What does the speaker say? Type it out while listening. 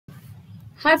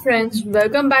Hi friends,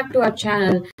 welcome back to our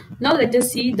channel. Now let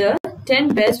us see the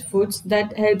 10 best foods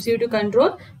that helps you to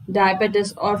control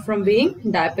diabetes or from being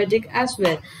diabetic as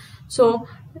well. So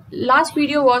last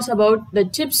video was about the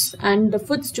chips and the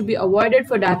foods to be avoided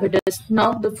for diabetes.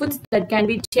 Now the foods that can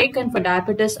be taken for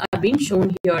diabetes are being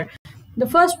shown here. The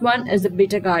first one is the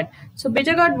bitter gourd. So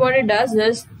bitter gourd, what it does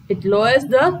is it lowers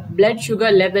the blood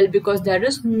sugar level because there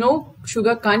is no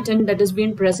sugar content that is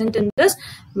being present in this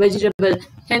vegetable.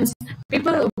 Hence,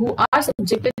 people who are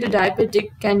subjected to diabetic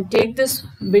can take this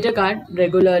bitter gourd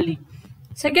regularly.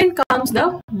 Second comes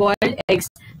the boiled eggs.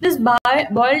 These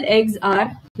boiled eggs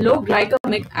are low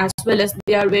glycemic as well as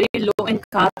they are very low in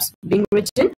carbs, being rich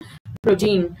in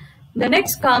protein. The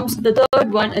next comes the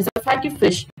third one is the fatty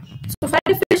fish. So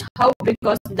fatty fish, how?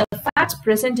 Because the fats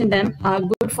present in them are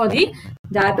good for the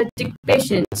diabetic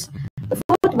patients. The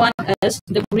fourth one is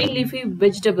the green leafy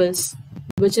vegetables,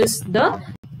 which is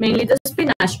mainly the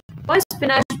spinach. Why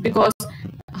spinach? Because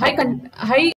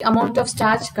high amount of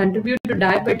starch contribute to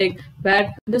diabetic,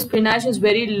 where the spinach is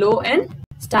very low in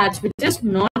starch, which is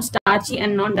non-starchy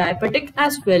and non-diabetic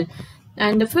as well.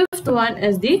 And the fifth one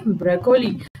is the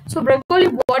broccoli. So broccoli,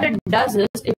 what it does is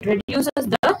it reduces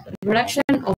the reduction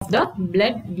of the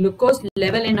blood glucose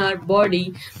level in our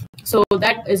body. So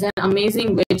that is an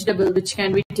amazing vegetable which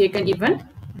can be taken even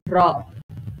raw.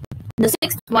 The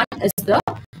sixth one is the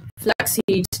flax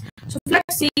seeds. So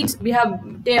flax seeds,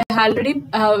 they already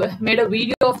made a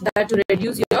video of that to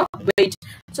reduce your weight.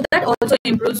 So that also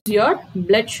improves your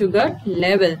blood sugar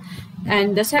level.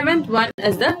 And the seventh one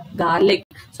is the garlic.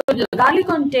 So the garlic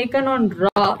when taken on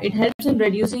raw, it helps in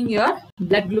reducing your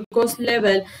blood glucose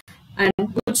level and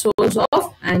good source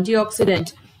of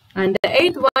antioxidant. And the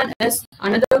eighth one is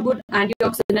another good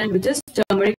antioxidant, which is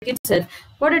turmeric itself.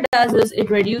 What it does is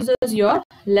it reduces your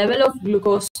level of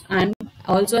glucose and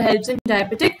also helps in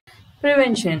diabetic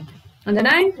prevention. And the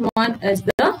ninth one is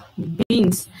the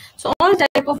beans. So all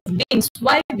type of beans.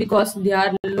 Why? Because they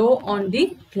are low on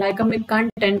the glycemic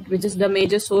content, which is the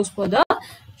major source for the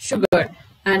sugar.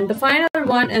 And the final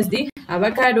one is the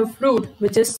avocado fruit,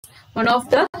 which is one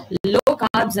of the low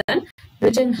carbs and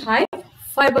rich in high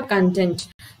fiber content.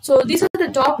 So these are the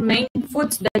top main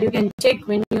foods that you can take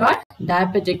when you are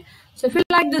diabetic. So if you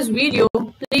like this video,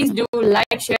 please do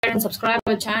like, share and subscribe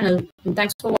our channel. And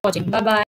thanks for watching. Bye bye.